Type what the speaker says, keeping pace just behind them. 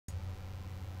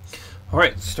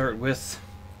Alright, let's start with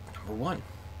number 1.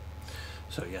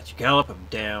 So you got your gallop of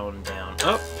down, down,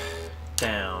 up,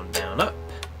 down, down, up.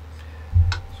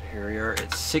 So here we are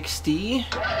at 60.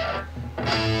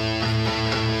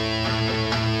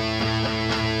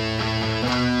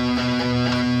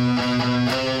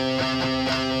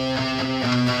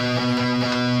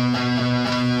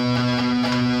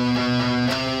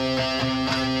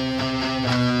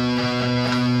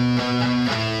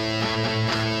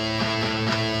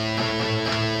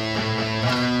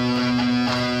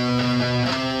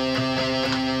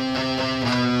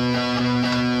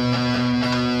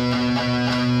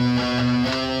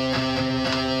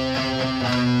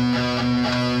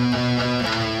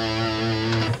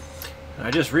 I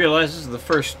just realized this is the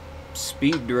first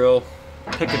speed drill,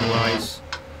 picking wise,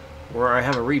 where I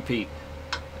have a repeat.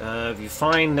 If you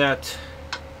find that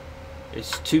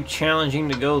it's too challenging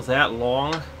to go that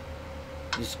long,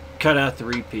 just cut out the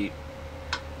repeat.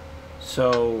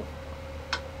 So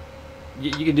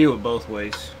you can do it both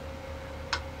ways.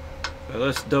 So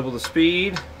let's double the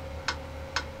speed.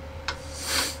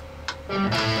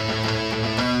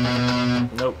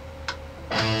 Nope.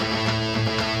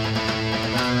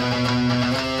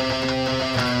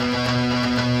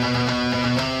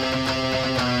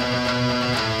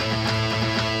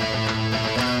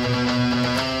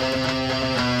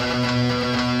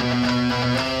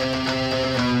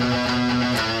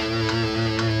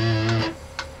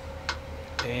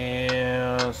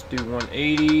 Let's do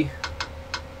 180.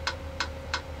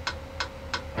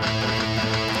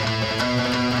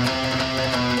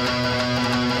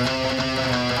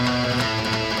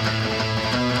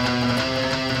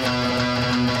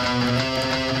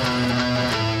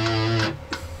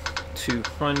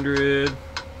 $200.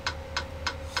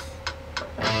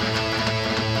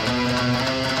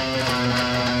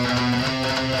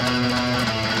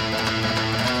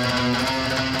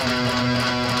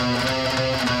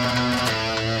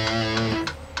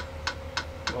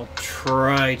 I'll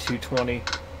try 220.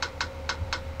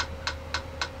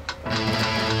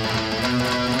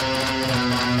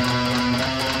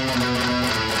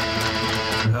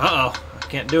 Uh-oh, I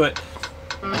can't do it.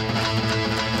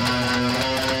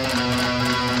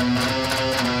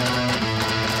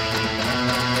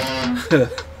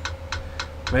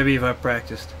 Maybe if I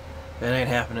practiced. That ain't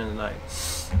happening tonight.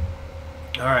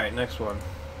 Alright, next one.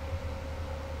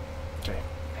 Okay,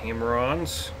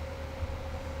 hammer-ons.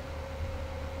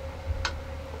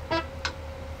 Here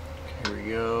we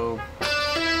go.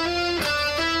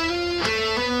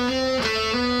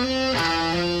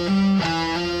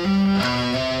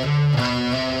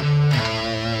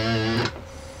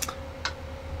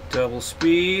 Double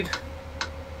speed.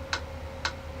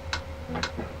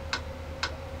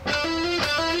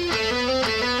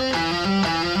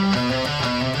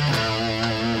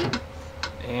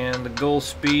 And the goal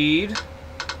speed,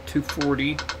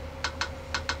 240.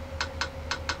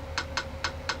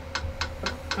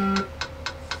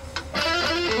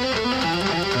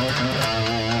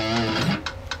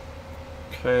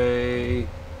 Okay,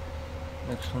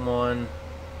 next one.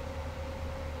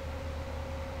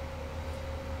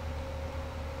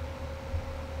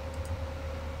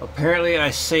 Apparently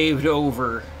I saved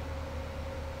over,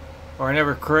 or I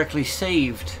never correctly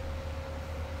saved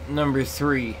number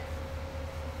 3,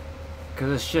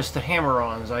 because it's just the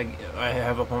hammer-ons I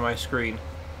have up on my screen.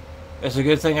 It's a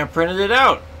good thing I printed it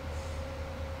out.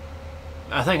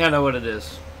 I think I know what it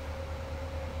is.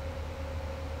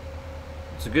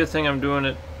 It's a good thing I'm doing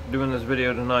this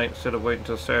video tonight instead of waiting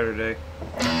until Saturday.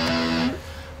 I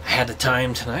had the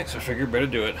time tonight, so I figured better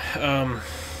do it. I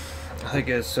think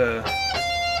it's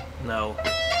no. 1,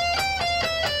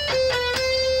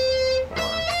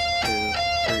 2,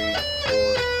 3,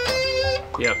 4,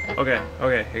 5. Yep. Okay.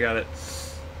 Okay. I got it.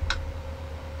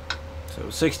 So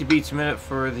 60 beats a minute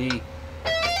for the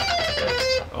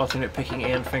alternate picking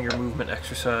and finger movement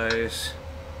exercise.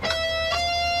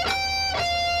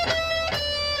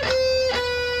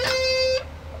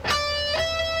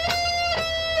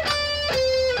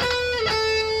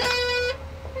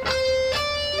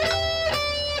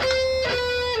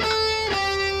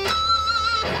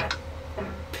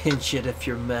 Pinch it if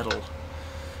you're metal.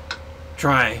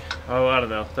 Try. Oh, I don't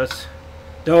know.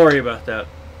 Don't worry about that.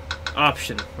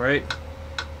 Option, right?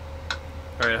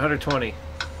 Alright, 120.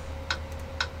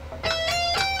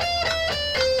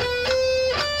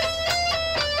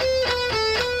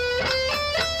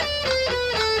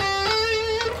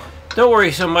 Don't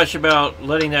worry so much about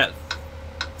letting that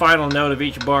final note of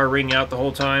each bar ring out the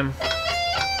whole time.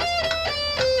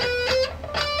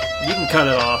 You can cut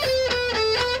it off.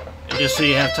 Just so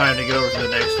you have time to get over to the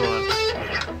next one.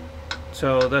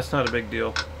 So that's not a big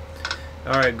deal.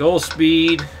 Alright, goal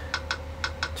speed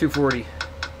 240.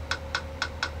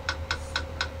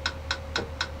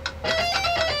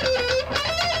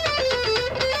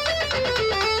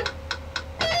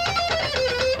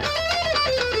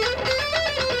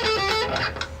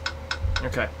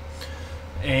 Okay.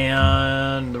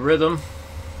 And the rhythm.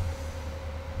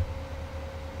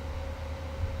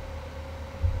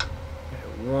 Okay,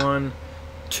 1,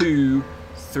 2,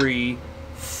 3,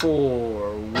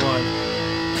 4. 1,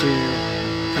 2,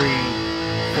 3,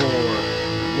 4.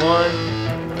 1,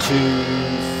 2,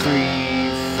 3,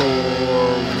 4.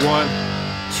 1,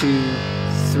 2,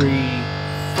 3,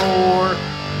 4.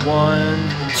 1,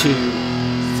 2,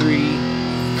 3,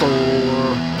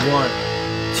 4. 1,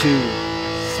 2,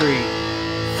 3,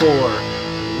 4.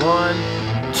 1,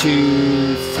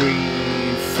 2, 3,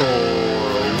 4.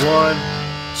 1,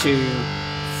 2,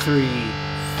 3,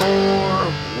 4.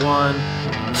 1,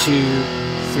 2,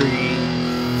 3,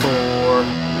 4.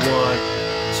 1,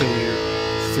 2,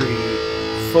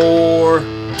 3, 4.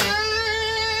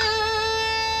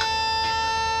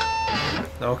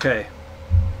 Okay.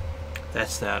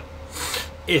 That's that.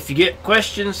 If you get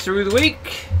questions through the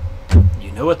week,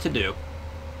 you know what to do.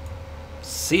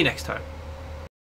 See you next time.